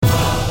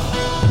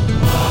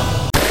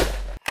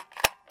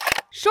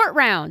Short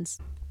Rounds.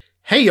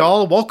 Hey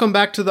y'all, welcome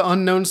back to the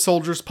Unknown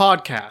Soldiers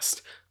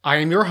podcast. I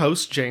am your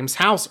host, James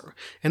Hauser,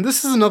 and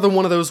this is another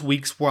one of those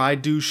weeks where I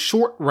do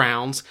short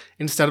rounds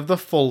instead of the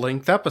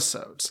full-length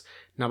episodes.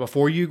 Now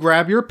before you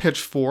grab your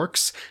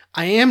pitchforks,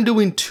 I am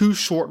doing 2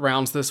 short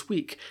rounds this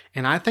week,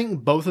 and I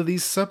think both of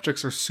these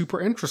subjects are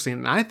super interesting,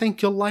 and I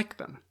think you'll like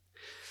them.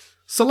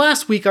 So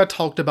last week I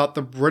talked about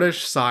the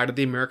British side of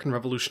the American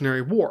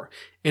Revolutionary War,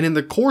 and in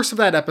the course of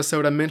that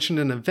episode I mentioned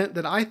an event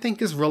that I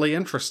think is really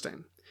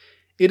interesting.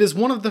 It is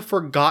one of the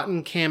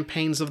forgotten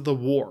campaigns of the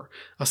war,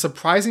 a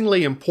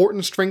surprisingly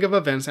important string of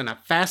events and a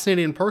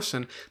fascinating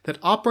person that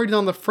operated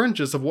on the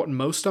fringes of what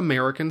most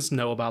Americans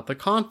know about the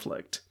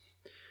conflict.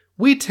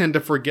 We tend to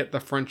forget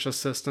the French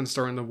assistance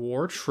during the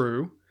war,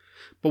 true,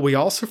 but we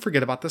also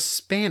forget about the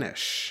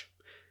Spanish.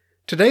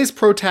 Today's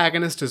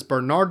protagonist is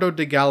Bernardo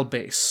de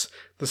Galvez,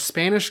 the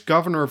Spanish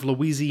governor of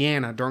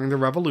Louisiana during the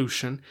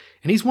Revolution,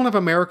 and he's one of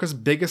America's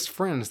biggest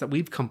friends that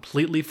we've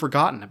completely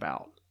forgotten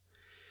about.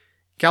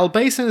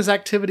 Galvez and his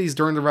activities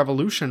during the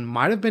Revolution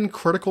might have been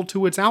critical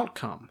to its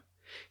outcome.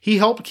 He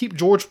helped keep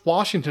George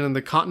Washington and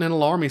the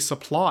Continental Army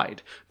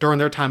supplied during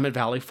their time at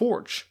Valley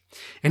Forge.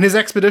 And his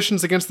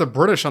expeditions against the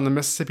British on the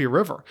Mississippi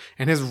River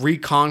and his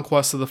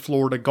reconquest of the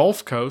Florida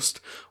Gulf Coast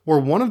were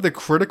one of the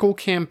critical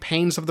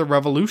campaigns of the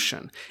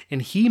Revolution,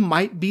 and he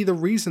might be the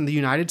reason the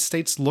United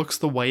States looks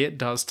the way it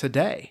does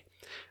today.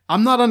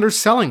 I'm not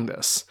underselling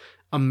this.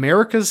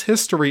 America's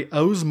history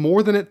owes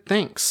more than it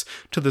thinks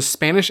to the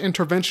Spanish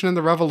intervention in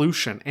the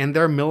Revolution and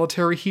their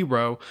military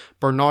hero,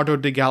 Bernardo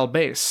de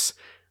Galvez,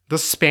 the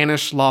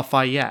Spanish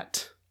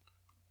Lafayette.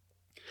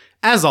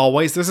 As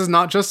always, this is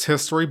not just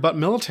history, but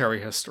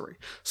military history,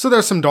 so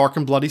there's some dark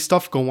and bloody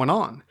stuff going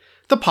on.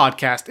 The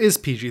podcast is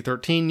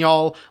PG-13,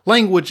 y'all.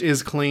 Language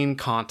is clean,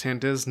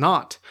 content is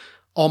not.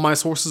 All my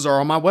sources are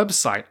on my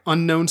website,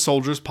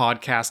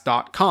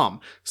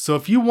 unknownsoldierspodcast.com, so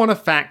if you want to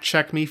fact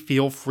check me,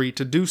 feel free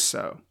to do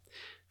so.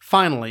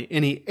 Finally,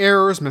 any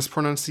errors,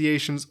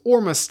 mispronunciations, or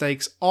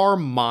mistakes are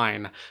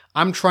mine.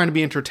 I'm trying to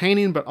be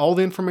entertaining, but all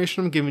the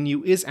information I'm giving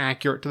you is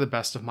accurate to the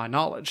best of my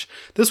knowledge.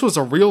 This was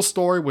a real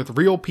story with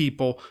real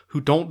people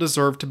who don't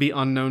deserve to be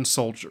unknown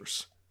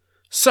soldiers.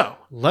 So,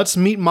 let's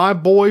meet my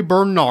boy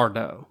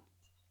Bernardo.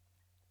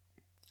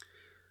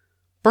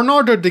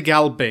 Bernardo de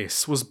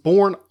Galvez was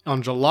born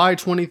on July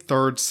 23,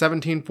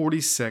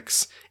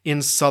 1746,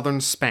 in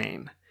southern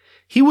Spain.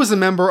 He was a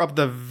member of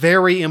the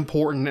very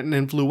important and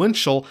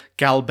influential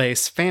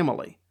Galvez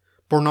family.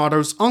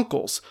 Bernardo's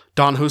uncles,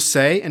 Don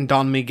Jose and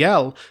Don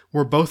Miguel,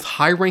 were both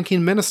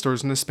high-ranking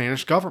ministers in the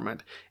Spanish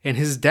government, and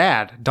his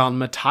dad, Don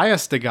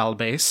Matias de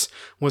Galvez,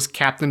 was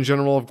Captain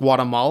General of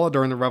Guatemala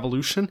during the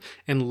Revolution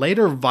and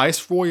later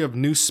Viceroy of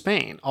New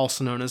Spain,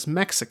 also known as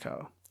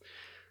Mexico.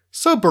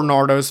 So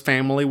Bernardo's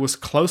family was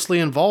closely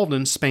involved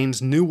in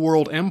Spain's New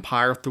World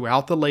Empire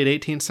throughout the late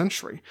 18th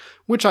century,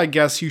 which I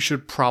guess you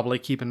should probably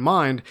keep in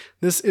mind.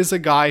 This is a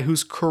guy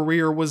whose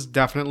career was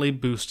definitely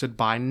boosted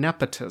by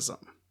nepotism.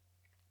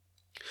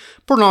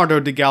 Bernardo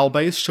de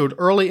Galvez showed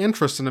early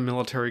interest in a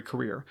military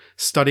career,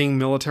 studying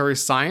military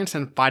science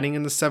and fighting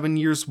in the 7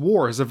 Years'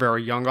 War as a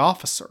very young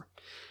officer.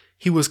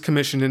 He was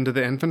commissioned into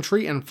the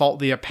infantry and fought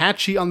the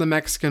Apache on the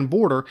Mexican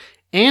border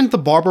and the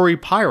Barbary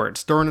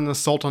pirates during an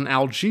assault on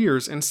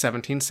Algiers in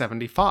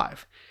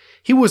 1775.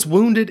 He was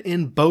wounded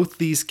in both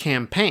these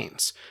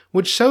campaigns,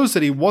 which shows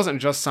that he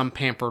wasn't just some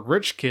pampered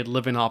rich kid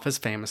living off his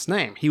famous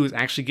name. He was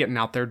actually getting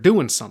out there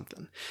doing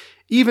something.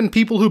 Even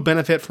people who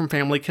benefit from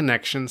family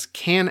connections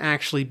can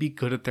actually be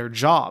good at their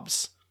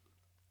jobs.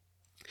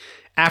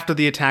 After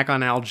the attack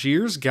on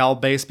Algiers,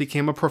 Galvez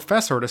became a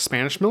professor at a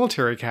Spanish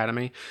military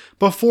academy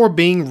before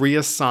being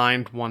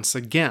reassigned once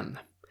again.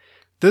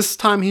 This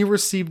time he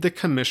received the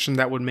commission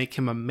that would make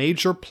him a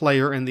major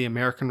player in the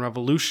American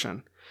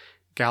Revolution.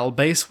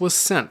 Galvez was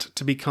sent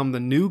to become the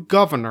new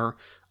governor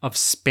of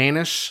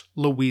Spanish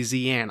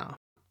Louisiana.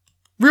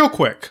 Real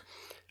quick,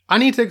 I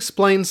need to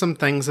explain some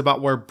things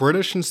about where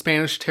British and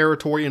Spanish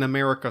territory in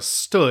America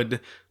stood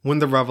when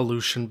the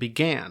Revolution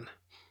began.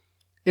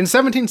 In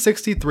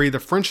 1763, the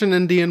French and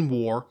Indian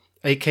War,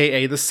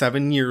 aka the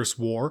 7 Years'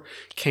 War,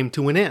 came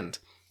to an end,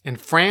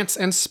 and France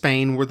and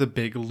Spain were the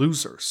big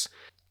losers.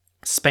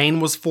 Spain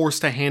was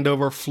forced to hand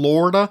over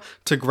Florida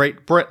to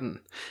Great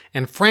Britain,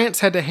 and France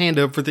had to hand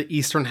over the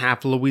eastern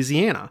half of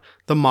Louisiana,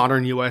 the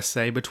modern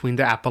USA between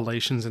the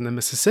Appalachians and the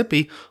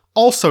Mississippi,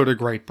 also to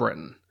Great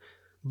Britain.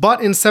 But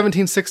in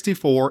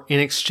 1764, in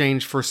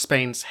exchange for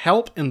Spain's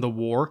help in the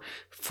war,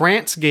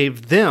 France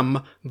gave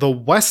them the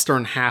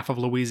western half of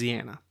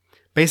Louisiana,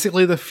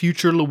 basically the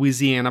future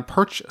Louisiana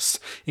Purchase,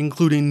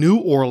 including New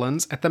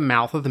Orleans at the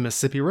mouth of the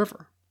Mississippi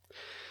River.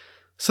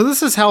 So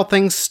this is how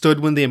things stood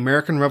when the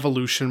American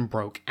Revolution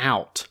broke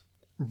out.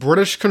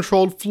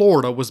 British-controlled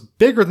Florida was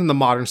bigger than the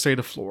modern state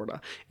of Florida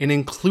and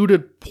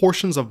included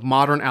portions of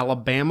modern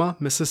Alabama,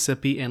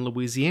 Mississippi, and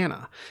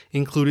Louisiana,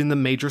 including the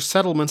major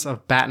settlements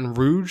of Baton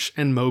Rouge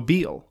and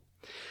Mobile.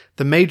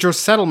 The major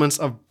settlements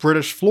of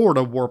British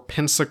Florida were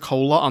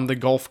Pensacola on the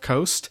Gulf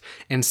Coast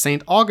and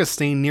St.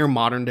 Augustine near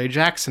modern-day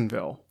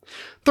Jacksonville.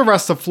 The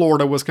rest of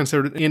Florida was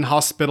considered an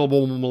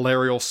inhospitable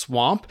malarial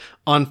swamp,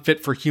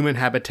 unfit for human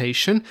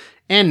habitation,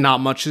 and not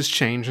much has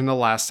changed in the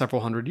last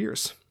several hundred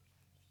years.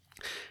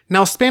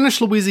 Now, Spanish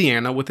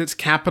Louisiana, with its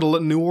capital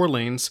at New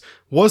Orleans,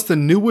 was the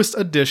newest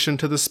addition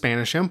to the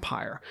Spanish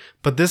Empire,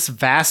 but this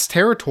vast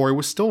territory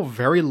was still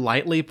very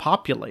lightly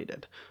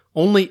populated.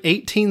 Only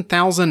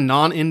 18,000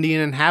 non-Indian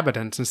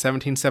inhabitants in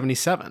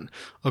 1777,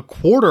 a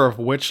quarter of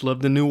which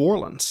lived in New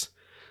Orleans.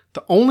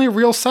 The only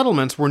real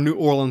settlements were New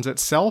Orleans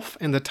itself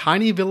and the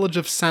tiny village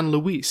of San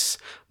Luis,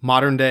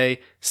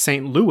 modern-day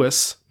St.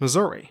 Louis,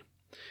 Missouri.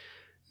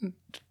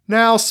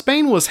 Now,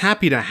 Spain was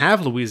happy to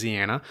have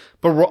Louisiana,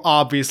 but were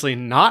obviously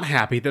not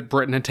happy that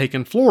Britain had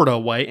taken Florida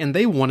away and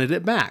they wanted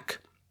it back.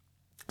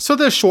 So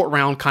this short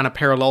round kind of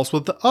parallels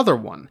with the other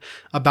one,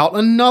 about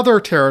another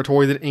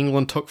territory that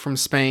England took from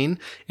Spain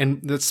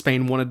and that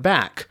Spain wanted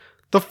back,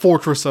 the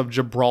Fortress of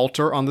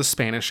Gibraltar on the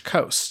Spanish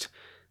coast.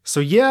 So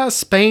yeah,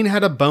 Spain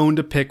had a bone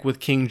to pick with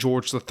King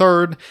George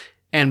III,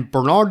 and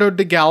Bernardo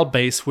de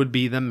Galvez would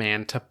be the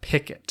man to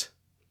pick it.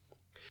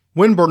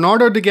 When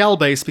Bernardo de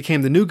Galvez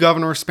became the new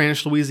governor of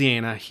Spanish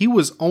Louisiana, he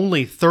was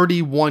only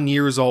 31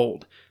 years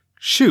old.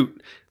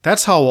 Shoot,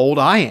 that's how old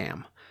I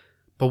am.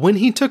 But when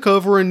he took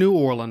over in New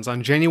Orleans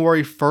on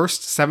January 1st,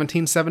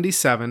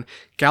 1777,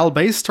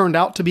 Galvez turned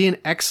out to be an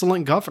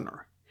excellent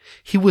governor.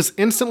 He was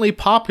instantly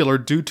popular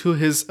due to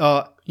his,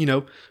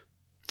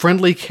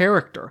 friendly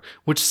character,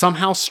 which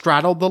somehow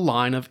straddled the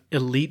line of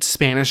elite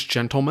Spanish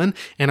gentleman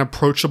and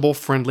approachable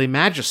friendly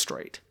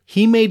magistrate.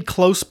 He made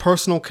close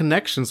personal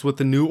connections with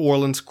the New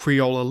Orleans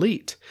Creole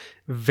elite.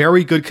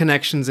 Very good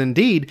connections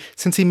indeed,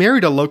 since he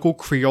married a local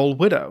Creole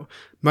widow,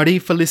 Marie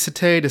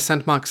Félicité de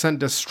Saint-Maxent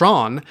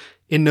d'Estrades,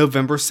 in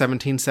November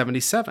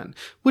 1777,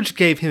 which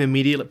gave him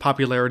immediate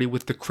popularity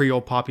with the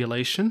Creole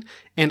population,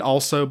 and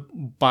also,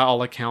 by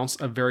all accounts,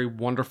 a very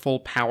wonderful,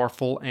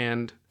 powerful,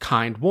 and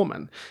kind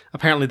woman.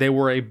 Apparently they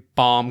were a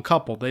bomb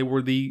couple. They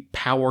were the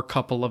power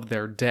couple of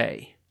their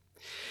day.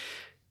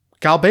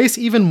 Galvez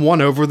even won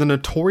over the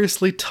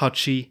notoriously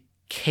touchy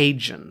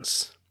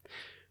Cajuns.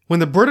 When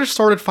the British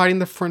started fighting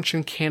the French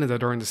in Canada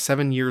during the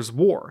 7 Years'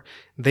 War,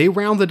 they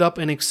rounded up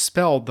and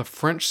expelled the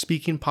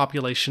French-speaking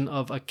population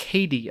of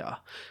Acadia,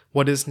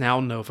 what is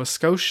now Nova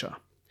Scotia.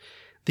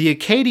 The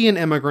Acadian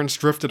immigrants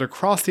drifted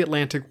across the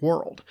Atlantic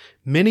world,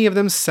 many of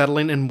them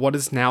settling in what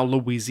is now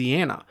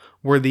Louisiana,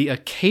 where the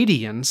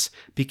Acadians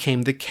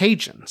became the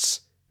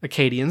Cajuns.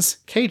 Acadians,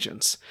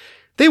 Cajuns.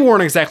 They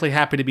weren't exactly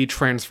happy to be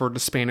transferred to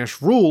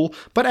Spanish rule,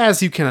 but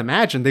as you can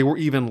imagine, they were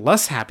even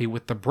less happy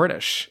with the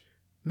British.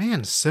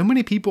 Man, so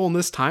many people in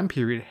this time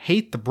period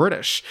hate the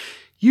British,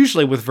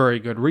 usually with very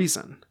good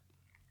reason.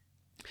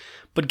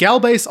 But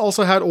Galvez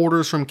also had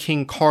orders from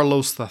King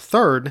Carlos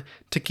III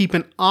to keep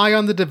an eye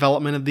on the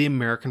development of the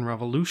American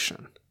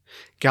Revolution.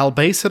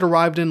 Galvez had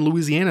arrived in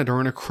Louisiana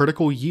during a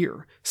critical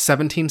year,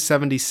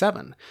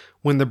 1777,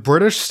 when the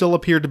British still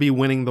appeared to be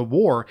winning the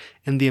war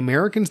and the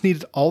Americans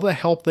needed all the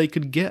help they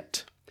could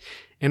get.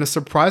 And a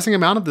surprising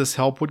amount of this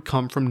help would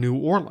come from New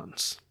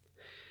Orleans.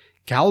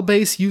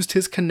 Galvez used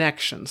his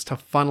connections to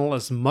funnel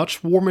as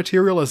much war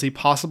material as he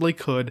possibly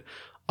could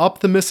up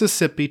the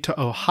Mississippi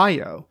to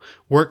Ohio,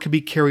 where it could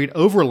be carried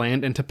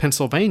overland into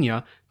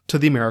Pennsylvania to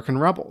the American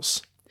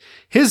rebels.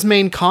 His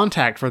main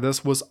contact for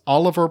this was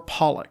Oliver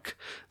Pollock,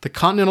 the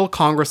Continental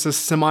Congress's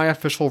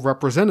semi-official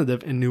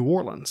representative in New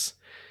Orleans.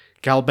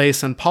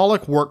 Galvez and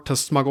Pollock worked to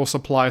smuggle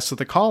supplies to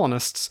the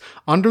colonists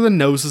under the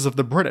noses of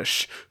the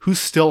British, who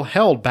still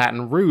held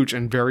Baton Rouge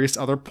and various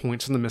other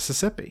points in the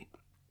Mississippi.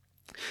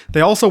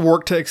 They also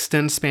worked to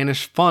extend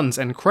Spanish funds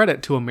and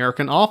credit to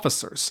American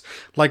officers,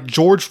 like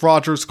George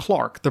Rogers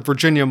Clark, the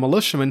Virginia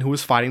militiaman who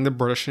was fighting the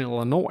British in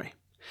Illinois.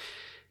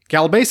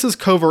 Galvez's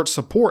covert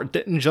support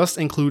didn't just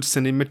include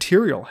sending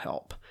material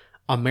help.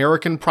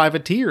 American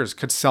privateers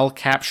could sell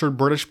captured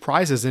British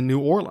prizes in New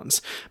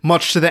Orleans,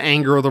 much to the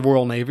anger of the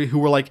Royal Navy, who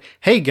were like,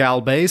 "Hey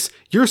Galvez,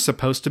 you're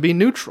supposed to be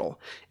neutral."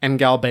 And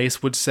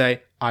Galvez would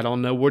say, "I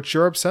don't know what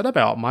you're upset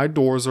about. My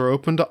doors are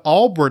open to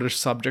all British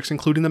subjects,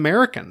 including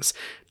Americans.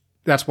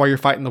 That's why you're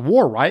fighting the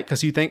war, right?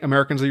 Because you think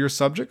Americans are your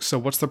subjects, so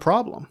what's the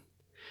problem?"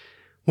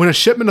 When a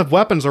shipment of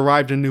weapons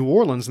arrived in New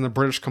Orleans and the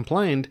British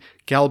complained,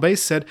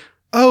 Galvez said,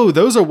 "Oh,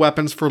 those are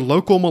weapons for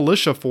local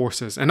militia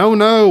forces, and oh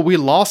no, we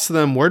lost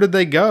them, where did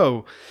they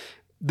go?"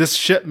 This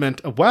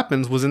shipment of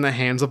weapons was in the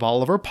hands of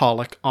Oliver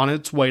Pollock on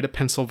its way to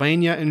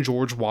Pennsylvania and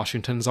George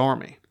Washington's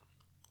army.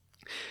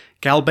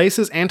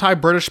 Galvez's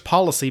anti-British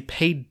policy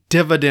paid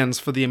dividends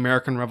for the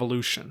American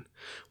Revolution.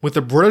 With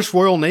the British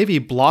Royal Navy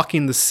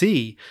blocking the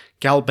sea,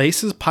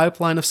 Galvez's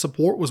pipeline of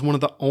support was one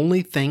of the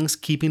only things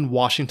keeping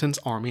Washington's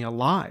army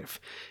alive.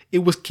 It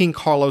was King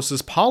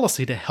Carlos's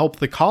policy to help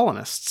the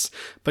colonists,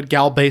 but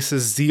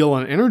Galvez's zeal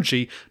and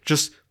energy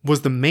just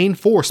was the main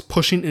force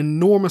pushing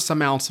enormous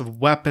amounts of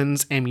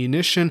weapons,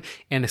 ammunition,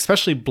 and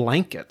especially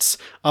blankets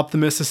up the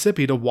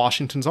Mississippi to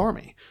Washington's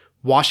army.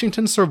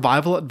 Washington's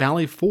survival at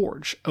Valley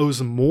Forge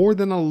owes more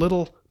than a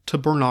little to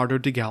Bernardo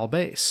de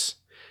Galvez.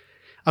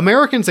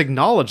 Americans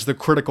acknowledged the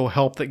critical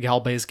help that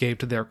Galvez gave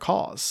to their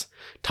cause.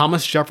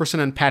 Thomas Jefferson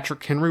and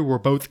Patrick Henry were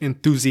both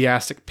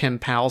enthusiastic pen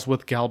pals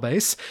with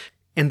Galvez,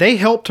 and they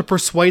helped to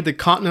persuade the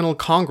Continental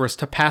Congress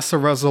to pass a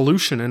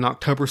resolution in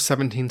October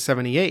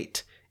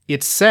 1778.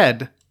 It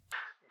said,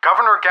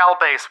 "Governor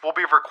Galvez will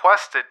be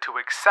requested to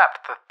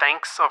accept the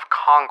thanks of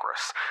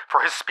Congress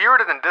for his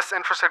spirited and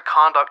disinterested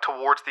conduct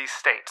towards these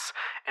states,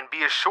 and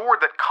be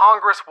assured that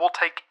Congress will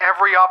take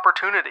every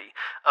opportunity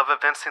of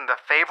evincing the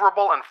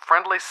favorable and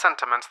friendly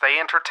sentiments they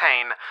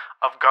entertain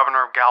of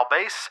Governor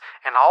Galvez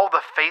and all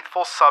the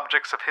faithful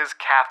subjects of his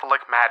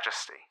Catholic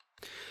Majesty."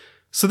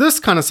 So this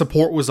kind of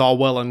support was all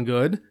well and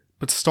good,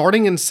 but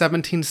starting in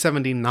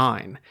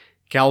 1779,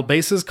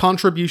 Galvez's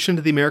contribution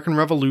to the American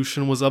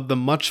Revolution was of the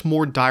much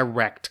more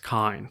direct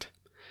kind.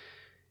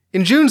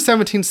 In June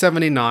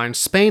 1779,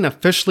 Spain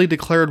officially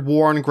declared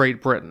war on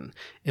Great Britain,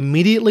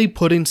 immediately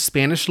putting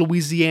Spanish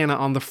Louisiana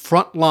on the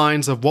front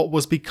lines of what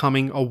was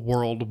becoming a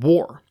world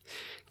war.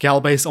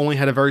 Galvez only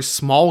had a very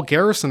small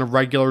garrison of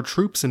regular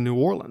troops in New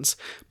Orleans,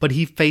 but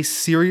he faced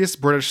serious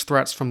British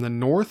threats from the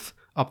north,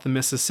 up the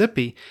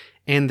Mississippi,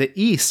 and the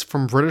east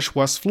from British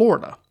West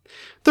Florida.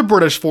 The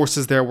British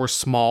forces there were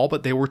small,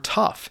 but they were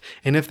tough,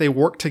 and if they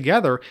worked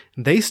together,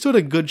 they stood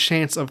a good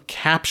chance of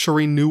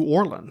capturing New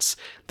Orleans.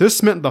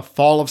 This meant the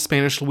fall of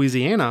Spanish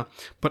Louisiana,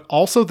 but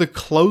also the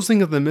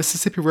closing of the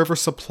Mississippi River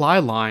supply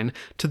line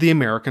to the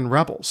American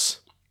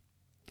rebels.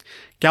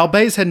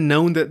 Galvez had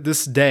known that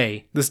this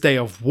day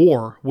of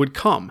war, would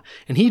come,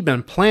 and he'd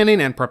been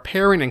planning and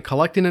preparing and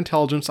collecting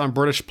intelligence on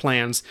British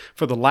plans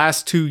for the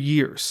last 2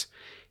 years.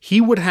 He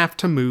would have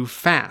to move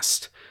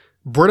fast.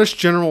 British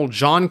General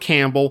John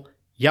Campbell,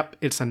 yep,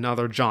 it's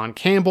another John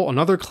Campbell,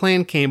 another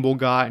Clan Campbell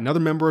guy, another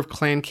member of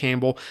Clan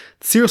Campbell.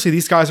 Seriously,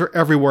 these guys are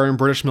everywhere in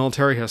British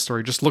military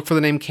history. Just look for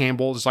the name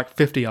Campbell, there's like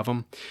 50 of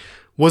them.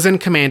 Was in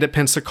command at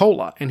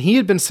Pensacola, and he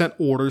had been sent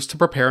orders to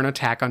prepare an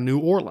attack on New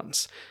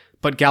Orleans.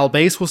 But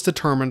Galvez was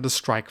determined to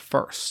strike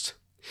first.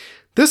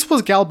 This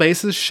was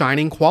Galvez's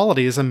shining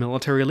quality as a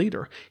military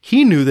leader.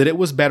 He knew that it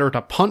was better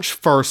to punch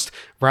first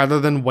rather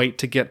than wait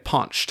to get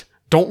punched.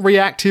 Don't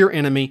react to your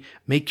enemy,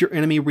 make your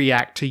enemy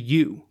react to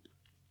you.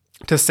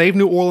 To save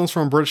New Orleans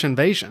from British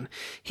invasion,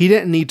 he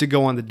didn't need to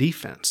go on the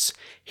defense.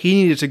 He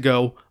needed to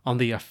go on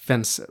the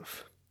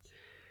offensive.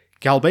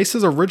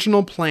 Galvez's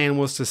original plan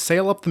was to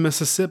sail up the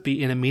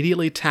Mississippi and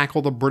immediately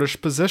tackle the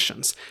British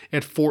positions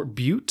at Fort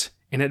Butte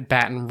and at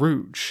Baton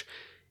Rouge.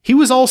 He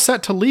was all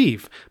set to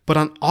leave, but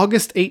on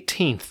August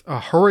 18th, a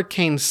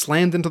hurricane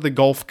slammed into the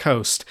Gulf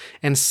Coast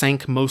and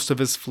sank most of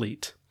his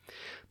fleet.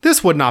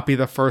 This would not be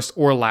the first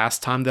or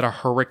last time that a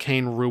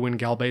hurricane ruined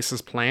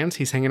Galvez's plans.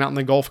 He's hanging out in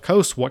the Gulf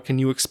Coast, what can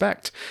you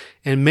expect?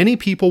 And many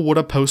people would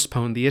have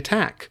postponed the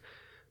attack.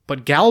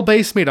 But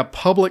Galvez made a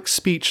public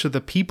speech to the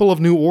people of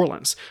New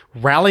Orleans,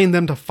 rallying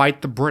them to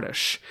fight the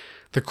British.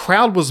 The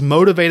crowd was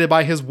motivated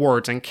by his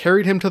words and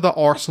carried him to the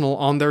arsenal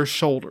on their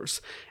shoulders,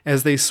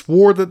 as they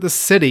swore that the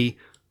city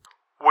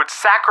would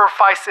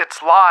sacrifice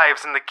its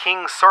lives in the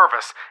king's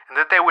service, and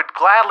that they would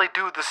gladly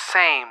do the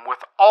same with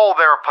all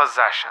their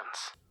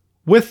possessions.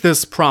 With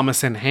this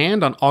promise in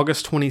hand, on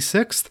August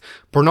 26th,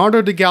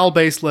 Bernardo de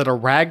Galvez led a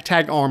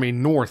ragtag army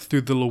north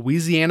through the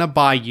Louisiana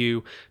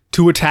Bayou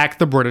to attack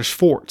the British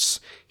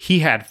forts. He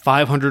had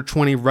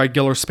 520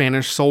 regular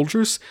Spanish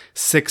soldiers,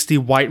 60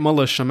 white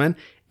militiamen,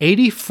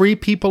 80 free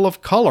people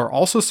of color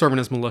also serving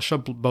as militia,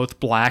 both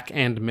black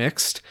and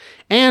mixed,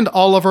 and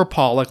Oliver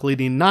Pollock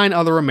leading 9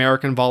 other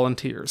American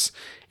volunteers.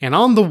 And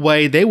on the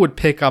way, they would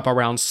pick up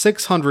around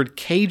 600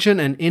 Cajun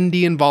and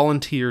Indian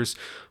volunteers,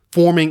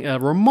 forming a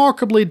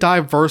remarkably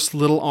diverse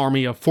little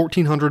army of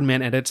 1,400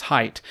 men at its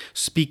height,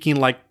 speaking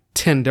like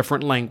 10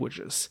 different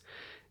languages.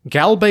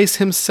 Galvez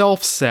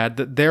himself said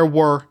that there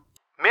were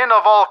men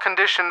of all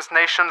conditions,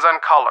 nations,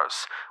 and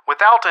colors,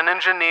 without an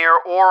engineer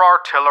or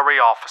artillery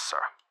officer.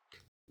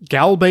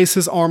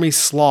 Galvez's army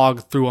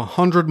slogged through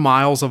 100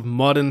 miles of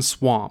mud and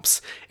swamps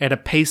at a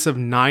pace of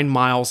 9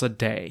 miles a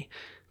day.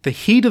 The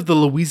heat of the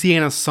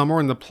Louisiana summer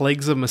and the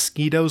plagues of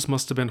mosquitoes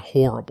must have been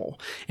horrible,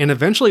 and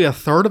eventually a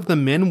third of the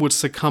men would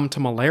succumb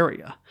to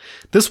malaria.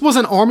 This was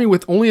an army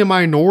with only a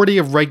minority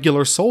of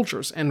regular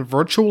soldiers and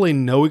virtually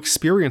no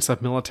experience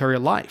of military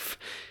life.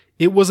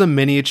 It was a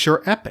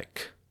miniature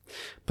epic.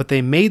 But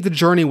they made the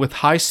journey with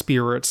high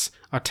spirits,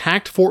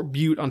 attacked Fort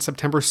Butte on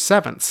September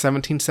 7,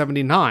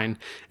 1779,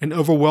 and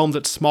overwhelmed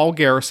its small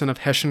garrison of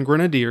Hessian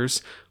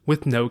grenadiers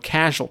with no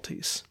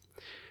casualties.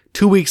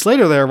 2 weeks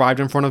later, they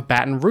arrived in front of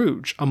Baton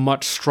Rouge, a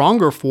much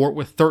stronger fort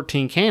with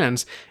 13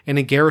 cannons and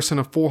a garrison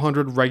of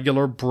 400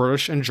 regular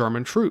British and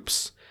German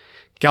troops.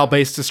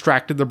 Galvez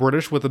distracted the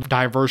British with a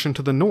diversion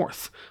to the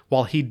north,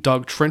 while he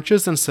dug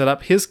trenches and set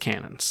up his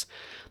cannons.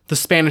 The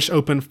Spanish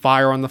opened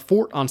fire on the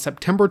fort on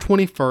September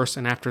 21st,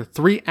 and after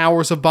 3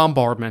 hours of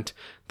bombardment,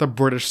 the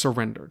British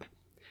surrendered.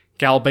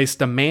 Galvez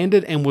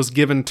demanded and was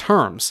given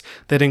terms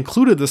that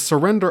included the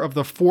surrender of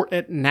the fort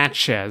at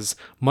Natchez,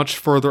 much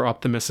further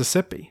up the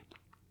Mississippi.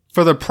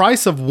 For the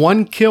price of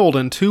 1 killed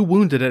and 2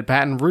 wounded at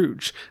Baton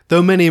Rouge,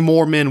 though many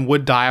more men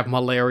would die of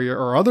malaria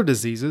or other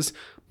diseases,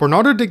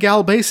 Bernardo de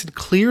Galvez had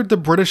cleared the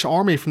British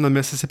Army from the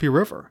Mississippi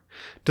River.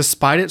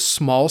 Despite its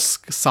small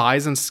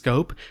size and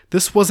scope,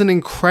 this was an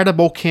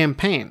incredible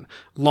campaign,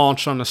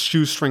 launched on a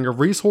shoestring of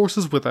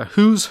resources with a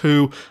who's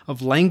who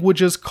of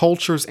languages,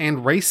 cultures,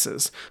 and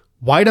races.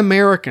 White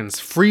Americans,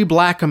 free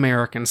black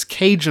Americans,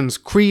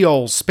 Cajuns,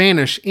 Creoles,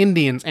 Spanish,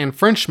 Indians, and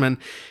Frenchmen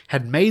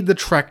had made the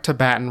trek to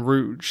Baton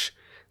Rouge.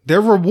 Their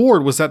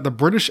reward was that the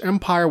British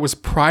Empire was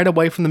pried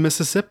away from the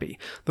Mississippi,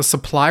 the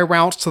supply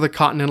routes to the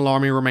Continental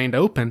Army remained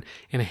open,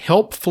 and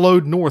help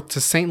flowed north to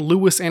St.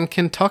 Louis and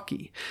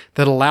Kentucky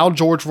that allowed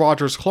George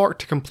Rogers Clark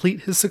to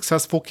complete his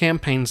successful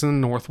campaigns in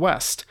the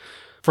Northwest.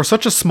 For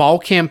such a small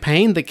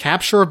campaign, the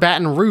capture of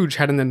Baton Rouge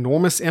had an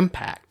enormous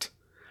impact.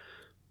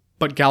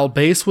 But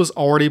Galvez was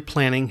already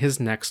planning his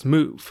next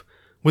move.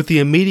 With the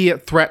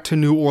immediate threat to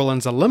New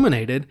Orleans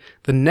eliminated,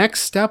 the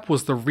next step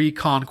was the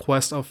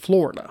reconquest of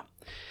Florida.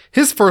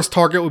 His first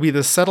target would be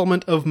the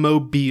settlement of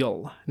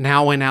Mobile,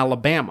 now in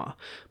Alabama,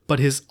 but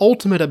his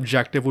ultimate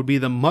objective would be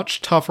the much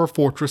tougher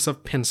fortress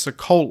of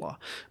Pensacola,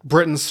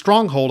 Britain's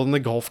stronghold on the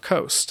Gulf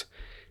Coast.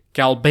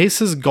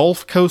 Galvez's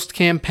Gulf Coast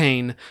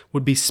campaign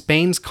would be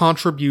Spain's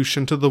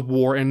contribution to the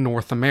war in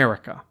North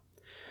America.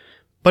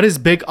 But his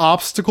big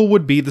obstacle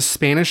would be the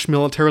Spanish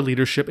military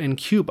leadership in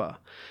Cuba.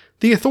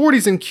 The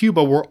authorities in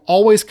Cuba were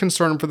always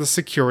concerned for the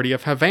security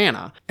of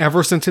Havana,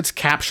 ever since its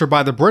capture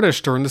by the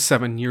British during the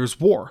 7 Years'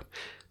 War.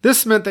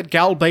 This meant that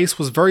Galvez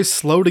was very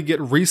slow to get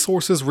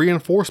resources,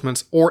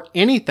 reinforcements, or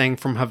anything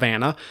from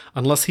Havana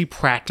unless he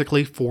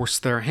practically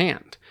forced their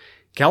hand.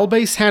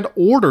 Galvez had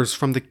orders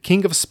from the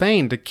King of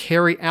Spain to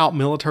carry out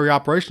military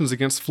operations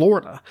against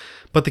Florida,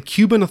 but the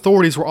Cuban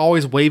authorities were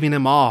always waving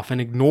him off and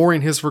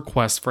ignoring his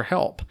requests for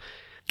help.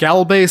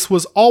 Galvez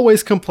was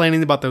always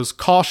complaining about those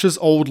cautious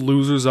old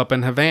losers up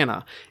in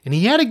Havana, and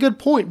he had a good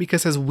point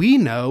because, as we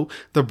know,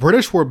 the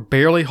British were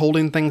barely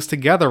holding things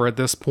together at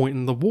this point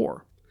in the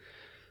war.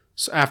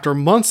 So after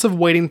months of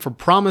waiting for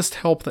promised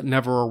help that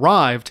never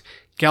arrived,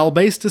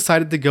 Galvez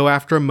decided to go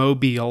after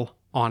Mobile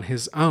on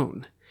his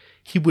own.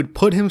 He would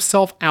put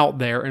himself out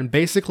there and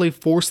basically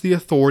force the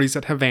authorities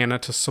at Havana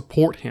to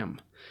support him.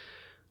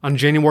 On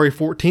January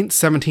 14,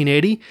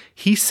 1780,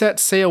 he set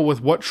sail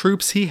with what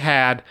troops he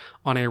had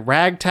on a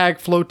ragtag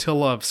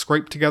flotilla of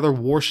scraped-together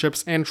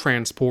warships and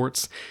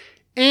transports,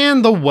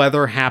 and the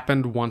weather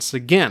happened once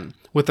again,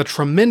 with a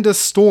tremendous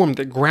storm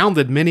that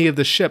grounded many of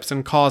the ships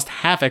and caused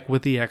havoc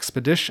with the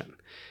expedition.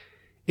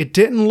 It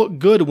didn't look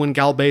good when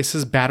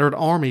Galvez's battered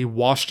army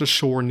washed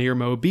ashore near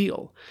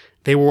Mobile.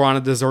 They were on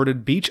a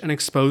deserted beach and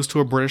exposed to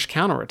a British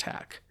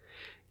counterattack.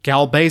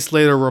 Galvez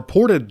later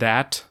reported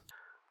that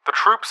the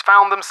troops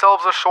found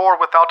themselves ashore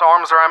without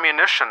arms or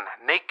ammunition,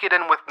 naked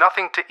and with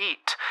nothing to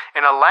eat,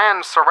 in a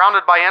land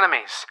surrounded by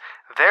enemies.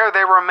 There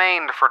they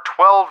remained for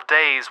 12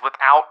 days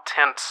without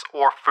tents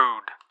or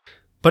food.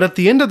 But at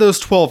the end of those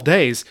 12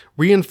 days,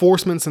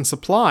 reinforcements and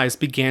supplies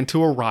began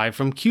to arrive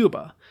from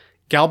Cuba.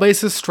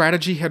 Galvez's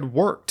strategy had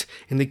worked,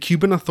 and the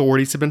Cuban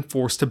authorities had been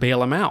forced to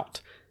bail him out.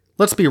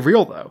 Let's be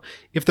real though,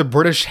 if the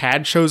British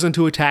had chosen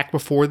to attack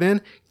before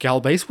then,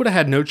 Galvez would have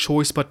had no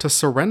choice but to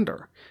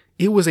surrender.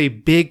 It was a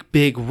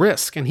big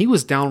risk, and he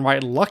was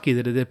downright lucky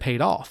that it had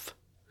paid off.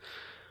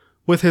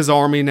 With his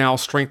army now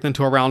strengthened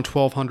to around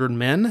 1,200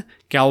 men,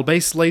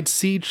 Galvez laid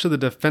siege to the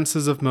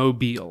defenses of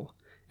Mobile.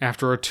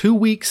 After a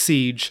 2-week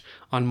siege,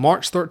 on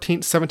March 13,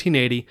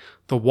 1780,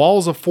 the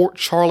walls of Fort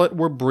Charlotte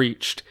were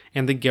breached,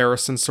 and the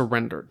garrison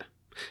surrendered.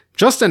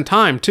 Just in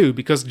time, too,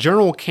 because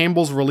General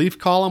Campbell's relief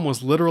column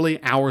was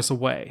literally hours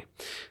away.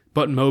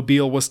 But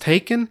Mobile was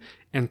taken,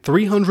 and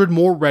 300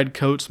 more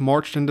redcoats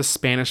marched into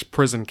Spanish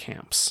prison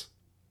camps.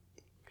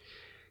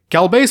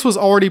 Galvez was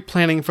already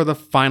planning for the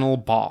final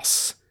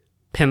boss,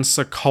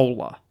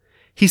 Pensacola.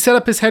 He set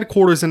up his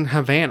headquarters in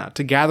Havana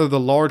to gather the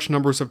large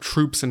numbers of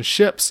troops and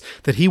ships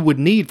that he would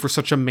need for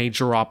such a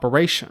major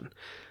operation.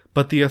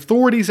 But the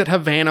authorities at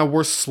Havana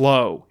were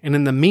slow, and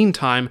in the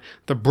meantime,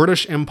 the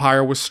British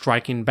Empire was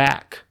striking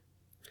back.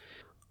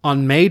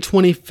 On May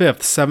 25,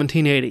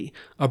 1780,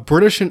 a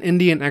British and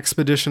Indian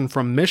expedition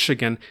from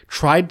Michigan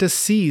tried to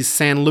seize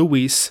St.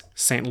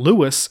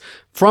 Louis,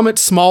 from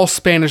its small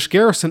Spanish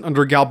garrison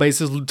under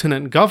Galvez's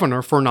lieutenant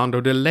governor, Fernando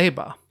de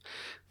Leyva.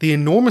 The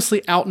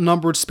enormously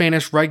outnumbered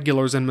Spanish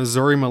regulars and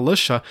Missouri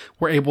militia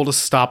were able to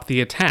stop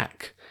the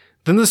attack.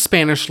 Then the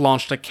Spanish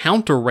launched a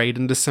counter-raid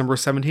in December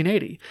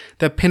 1780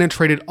 that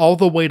penetrated all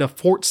the way to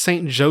Fort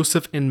St.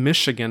 Joseph in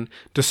Michigan,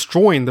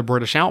 destroying the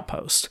British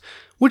outpost,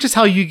 which is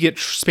how you get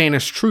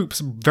Spanish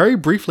troops very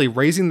briefly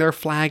raising their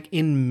flag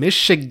in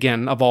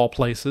Michigan, of all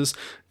places,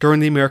 during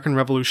the American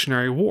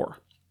Revolutionary War.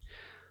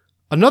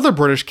 Another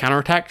British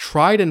counterattack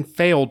tried and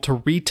failed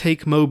to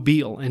retake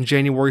Mobile in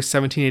January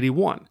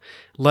 1781,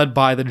 led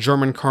by the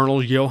German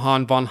Colonel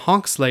Johann von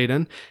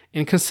Honksleden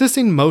and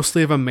consisting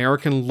mostly of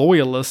American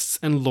loyalists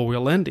and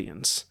loyal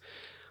Indians.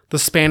 The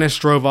Spanish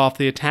drove off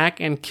the attack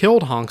and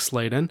killed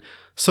Honksleden,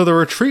 so the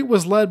retreat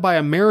was led by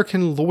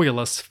American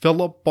loyalist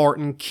Philip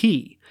Barton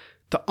Key.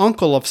 the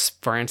uncle of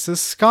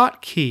Francis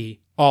Scott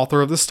Key,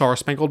 author of the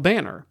Star-Spangled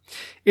Banner.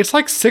 It's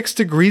like 6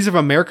 degrees of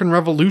American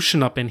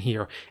Revolution up in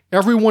here.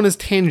 Everyone is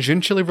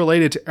tangentially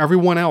related to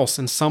everyone else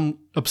in some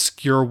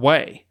obscure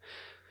way.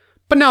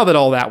 But now that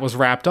all that was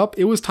wrapped up,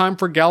 it was time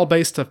for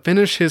Galbase to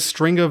finish his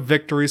string of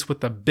victories with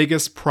the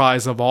biggest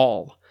prize of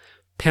all,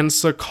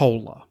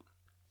 Pensacola.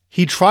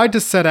 He tried to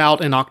set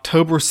out in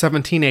October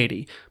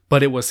 1780,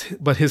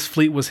 but his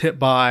fleet was hit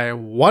by,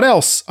 what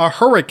else, a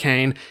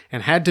hurricane,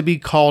 and had to be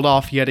called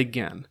off yet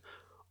again.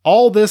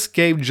 All this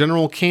gave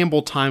General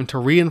Campbell time to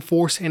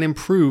reinforce and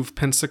improve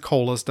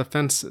Pensacola's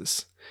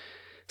defenses.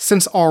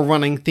 Since our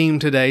running theme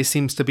today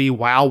seems to be,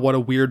 wow, what a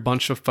weird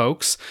bunch of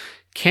folks,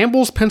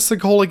 Campbell's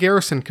Pensacola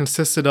garrison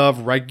consisted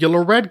of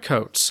regular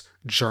redcoats,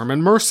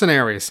 German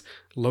mercenaries,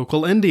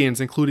 local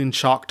Indians including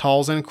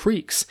Choctaws and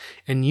Creeks,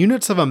 and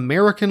units of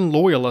American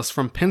loyalists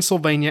from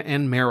Pennsylvania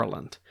and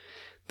Maryland.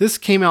 This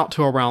came out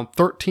to around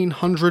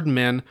 1,300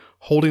 men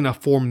holding a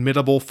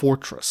formidable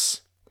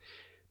fortress.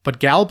 But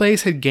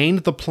Galbase had gained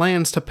the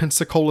plans to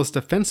Pensacola's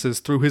defenses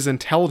through his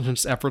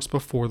intelligence efforts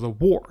before the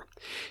war.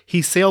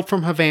 He sailed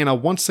from Havana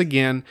once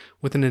again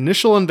with an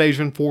initial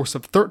invasion force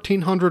of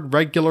 1,300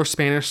 regular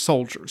Spanish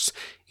soldiers,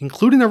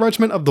 including a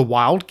regiment of the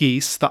Wild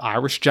Geese, the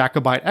Irish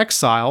Jacobite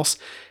exiles,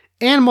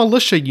 and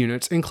militia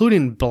units,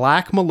 including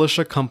black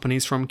militia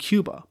companies from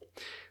Cuba.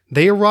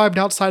 They arrived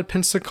outside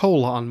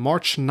Pensacola on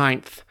March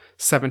 9th,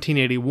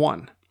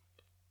 1781.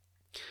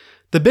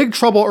 The big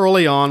trouble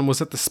early on was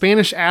that the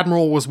Spanish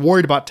admiral was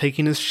worried about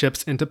taking his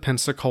ships into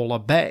Pensacola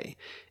Bay.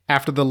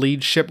 After the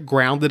lead ship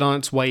grounded on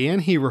its way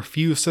in, he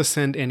refused to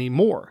send any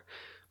more.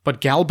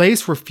 But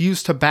Galbase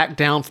refused to back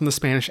down from the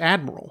Spanish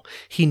admiral.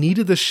 He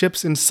needed the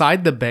ships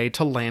inside the bay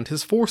to land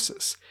his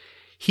forces.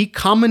 He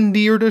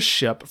commandeered a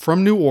ship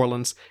from New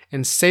Orleans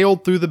and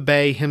sailed through the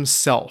bay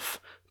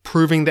himself,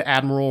 proving the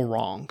admiral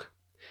wrong.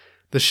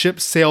 The ship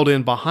sailed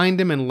in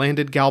behind him and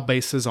landed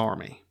Galbase's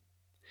army.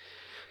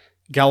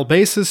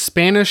 Galbase's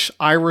Spanish,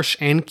 Irish,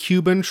 and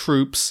Cuban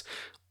troops,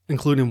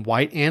 including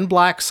white and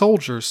black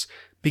soldiers,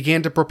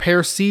 began to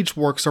prepare siege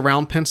works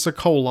around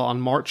Pensacola on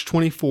March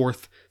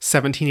 24th,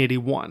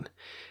 1781.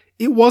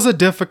 It was a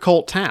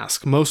difficult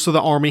task. Most of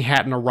the army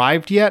hadn't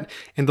arrived yet,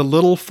 and the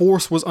little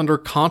force was under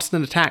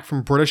constant attack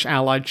from British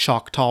allied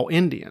Choctaw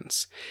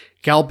Indians.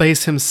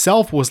 Galbase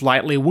himself was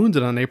lightly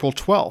wounded on April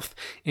 12th,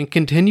 and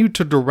continued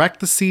to direct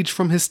the siege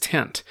from his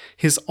tent,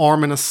 his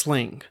arm in a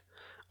sling.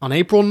 On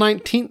April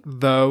 19th,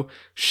 though,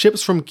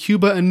 ships from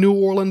Cuba and New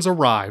Orleans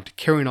arrived,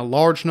 carrying a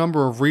large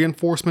number of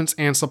reinforcements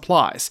and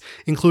supplies,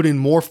 including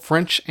more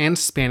French and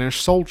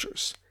Spanish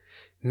soldiers.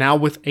 Now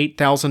with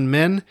 8,000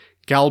 men,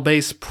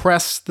 Galbase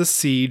pressed the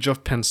siege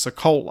of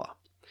Pensacola.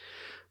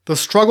 The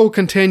struggle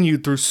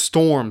continued through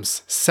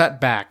storms,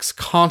 setbacks,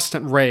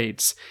 constant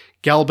raids.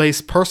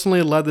 Galbase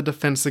personally led the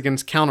defense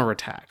against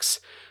counterattacks.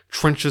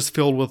 Trenches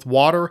filled with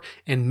water,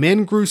 and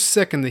men grew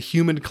sick in the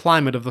humid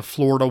climate of the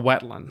Florida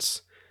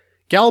wetlands.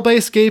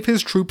 Galbase gave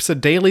his troops a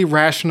daily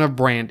ration of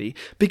brandy,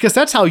 because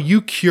that's how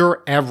you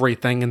cure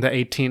everything in the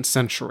 18th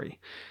century.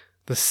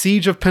 The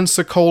siege of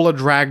Pensacola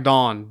dragged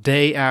on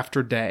day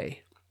after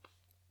day.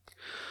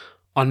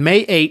 On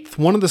May 8th,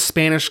 one of the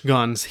Spanish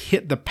guns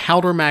hit the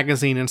powder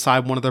magazine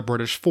inside one of the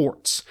British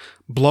forts,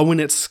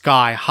 blowing it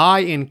sky high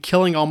and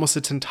killing almost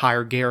its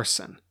entire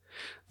garrison.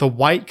 The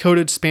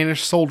white-coated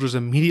Spanish soldiers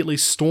immediately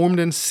stormed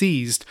and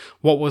seized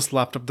what was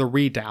left of the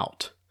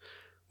redoubt.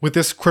 With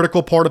this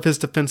critical part of his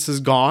defenses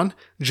gone,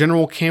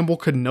 General Campbell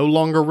could no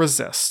longer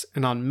resist,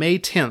 and on May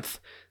 10th,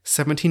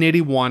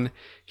 1781,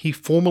 he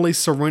formally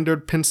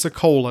surrendered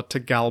Pensacola to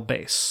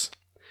Galbase.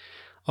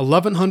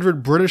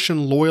 1,100 British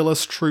and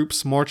Loyalist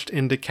troops marched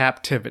into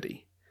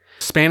captivity.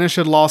 The Spanish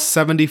had lost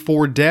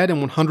 74 dead and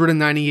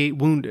 198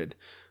 wounded,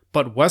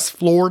 but West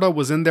Florida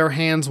was in their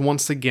hands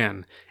once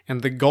again,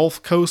 and the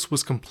Gulf Coast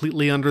was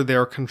completely under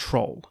their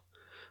control.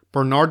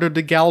 Bernardo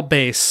de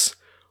Galbase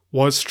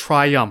was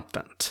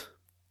triumphant.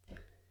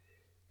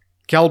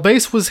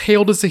 Galbase was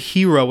hailed as a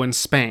hero in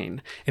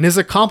Spain, and his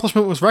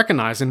accomplishment was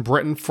recognized in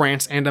Britain,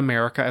 France, and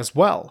America as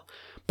well.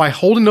 By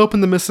holding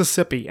open the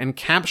Mississippi and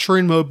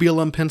capturing Mobile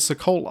and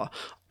Pensacola,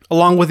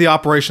 along with the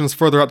operations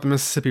further up the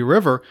Mississippi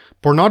River,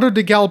 Bernardo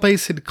de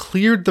Galbase had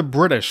cleared the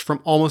British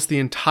from almost the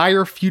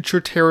entire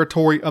future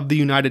territory of the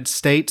United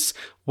States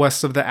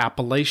west of the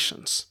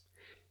Appalachians.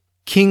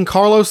 King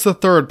Carlos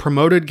III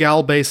promoted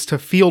Galbase to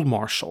Field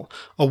Marshal,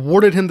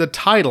 awarded him the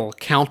title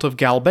Count of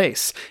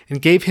Galbase,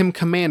 and gave him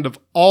command of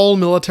all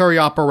military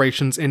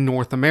operations in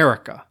North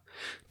America.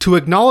 To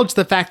acknowledge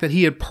the fact that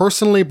he had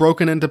personally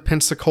broken into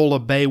Pensacola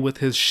Bay with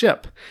his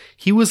ship,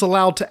 he was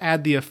allowed to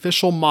add the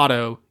official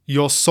motto,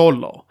 Yo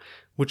Solo,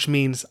 which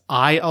means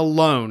I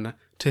alone,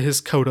 to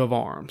his coat of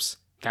arms.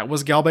 That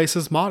was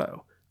Galbase's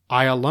motto,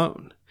 I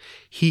alone.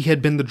 He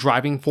had been the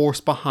driving force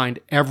behind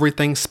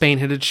everything Spain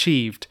had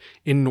achieved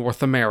in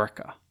North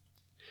America.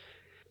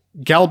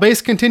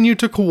 Galbase continued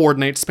to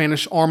coordinate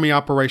Spanish army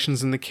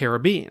operations in the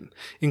Caribbean,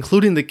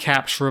 including the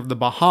capture of the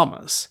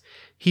Bahamas.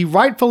 He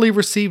rightfully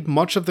received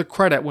much of the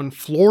credit when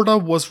Florida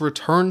was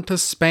returned to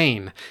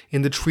Spain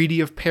in the Treaty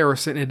of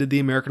Paris that ended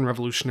the American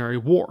Revolutionary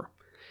War.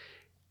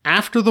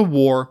 After the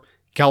war,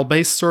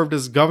 Galvez served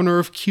as governor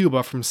of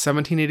Cuba from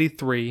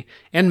 1783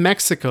 and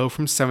Mexico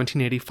from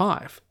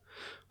 1785.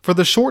 For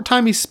the short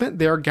time he spent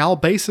there,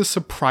 Galvez is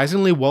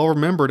surprisingly well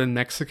remembered in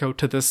Mexico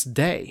to this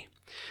day.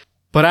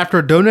 But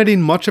after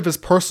donating much of his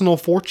personal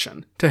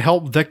fortune to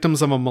help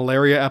victims of a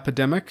malaria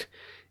epidemic,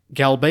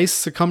 Galvez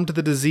succumbed to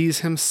the disease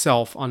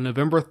himself on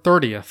November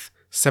 30th,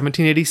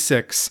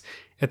 1786,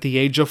 at the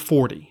age of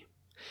 40.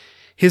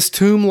 His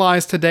tomb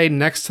lies today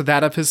next to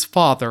that of his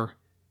father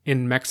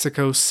in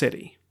Mexico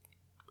City.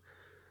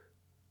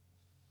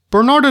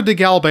 Bernardo de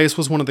Galvez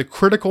was one of the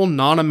critical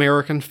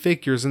non-American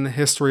figures in the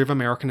history of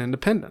American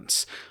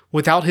independence.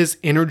 Without his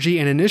energy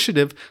and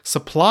initiative,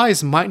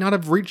 supplies might not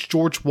have reached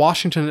George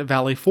Washington at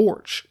Valley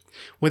Forge.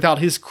 Without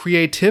his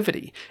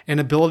creativity and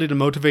ability to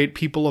motivate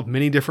people of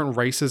many different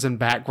races and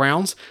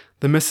backgrounds,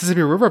 the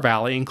Mississippi River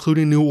Valley,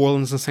 including New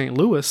Orleans and St.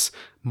 Louis,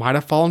 might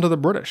have fallen to the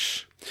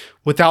British.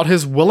 Without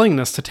his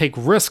willingness to take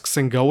risks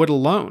and go it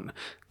alone,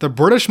 the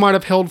British might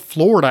have held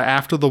Florida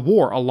after the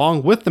war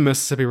along with the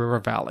Mississippi River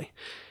Valley.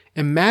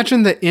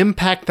 Imagine the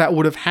impact that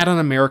would have had on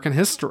American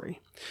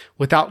history.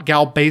 Without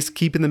Galvez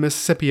keeping the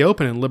Mississippi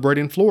open and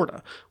liberating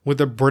Florida, would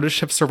the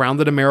British have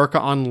surrounded America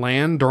on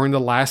land during the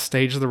last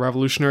stage of the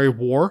Revolutionary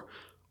War?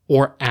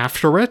 Or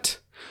after it?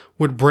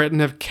 Would Britain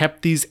have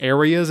kept these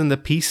areas in the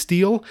peace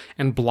deal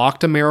and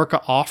blocked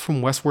America off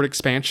from westward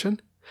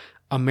expansion?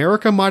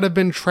 America might have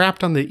been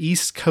trapped on the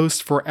East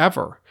Coast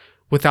forever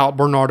without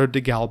Bernardo de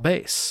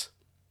Galvez.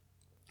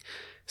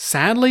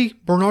 Sadly,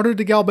 Bernardo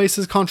de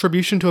Galvez's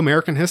contribution to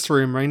American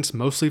history remains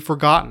mostly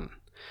forgotten.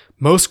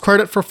 Most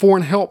credit for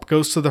foreign help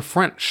goes to the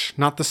French,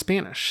 not the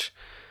Spanish.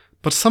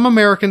 But some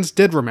Americans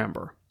did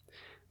remember.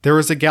 There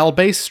is a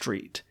Galvez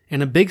Street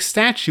and a big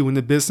statue in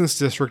the business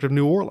district of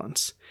New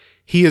Orleans.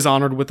 He is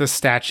honored with a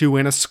statue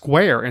in a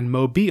square in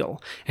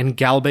Mobile and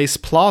Galvez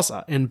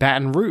Plaza in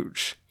Baton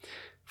Rouge.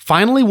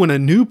 Finally, when a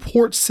new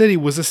port city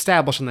was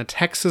established on the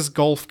Texas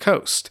Gulf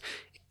Coast,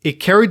 it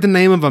carried the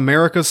name of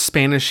America's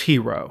Spanish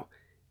hero,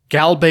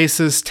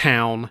 Galvez's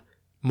town,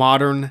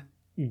 modern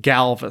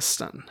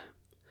Galveston.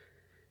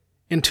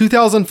 In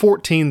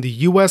 2014, the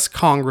U.S.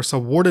 Congress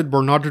awarded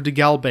Bernardo de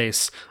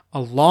Galvez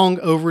a long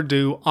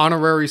overdue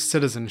honorary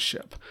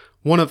citizenship,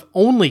 one of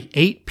only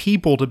 8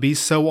 people to be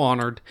so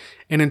honored,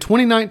 and in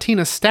 2019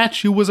 a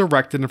statue was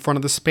erected in front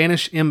of the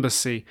Spanish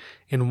Embassy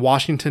in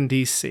Washington,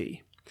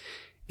 D.C.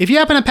 If you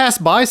happen to pass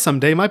by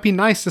someday, it might be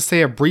nice to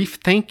say a brief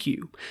thank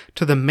you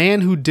to the man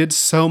who did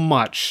so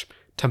much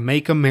to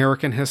make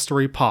American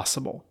history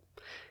possible.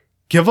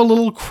 Give a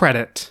little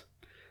credit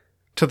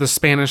to the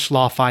Spanish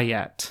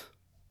Lafayette.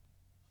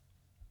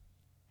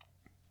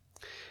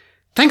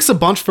 Thanks a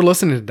bunch for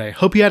listening today.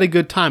 Hope you had a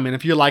good time, and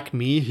if you're like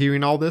me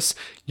hearing all this,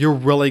 you're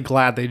really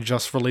glad they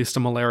just released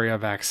a malaria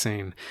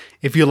vaccine.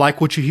 If you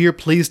like what you hear,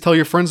 please tell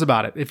your friends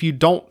about it. If you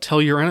don't,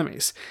 tell your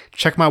enemies.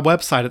 Check my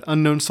website at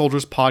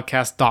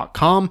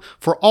unknownsoldierspodcast.com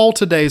for all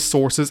today's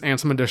sources and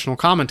some additional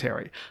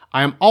commentary.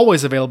 I am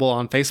always available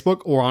on Facebook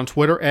or on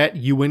Twitter at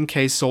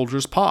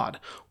UNKSoldiersPod,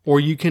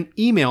 or you can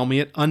email me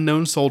at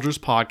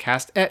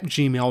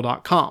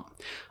unknownsoldierspodcast@gmail.com.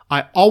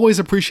 I always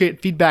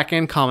appreciate feedback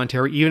and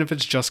commentary, even if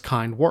it's just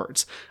kind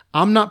words.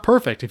 I'm not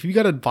perfect. If you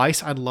got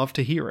advice, I'd love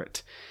to hear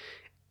it.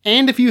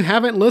 And if you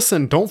haven't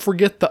listened, don't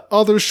forget the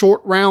other short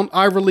round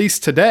I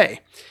released today.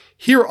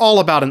 Hear all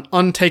about an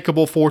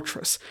untakeable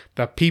fortress,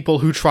 the people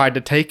who tried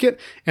to take it,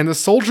 and the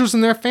soldiers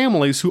and their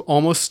families who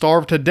almost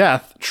starved to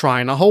death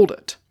trying to hold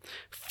it.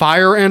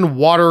 Fire and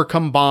water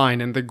combine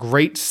in the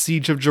Great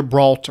Siege of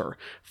Gibraltar.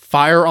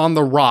 Fire on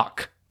the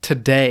Rock,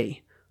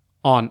 today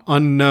on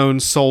Unknown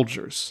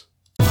Soldiers.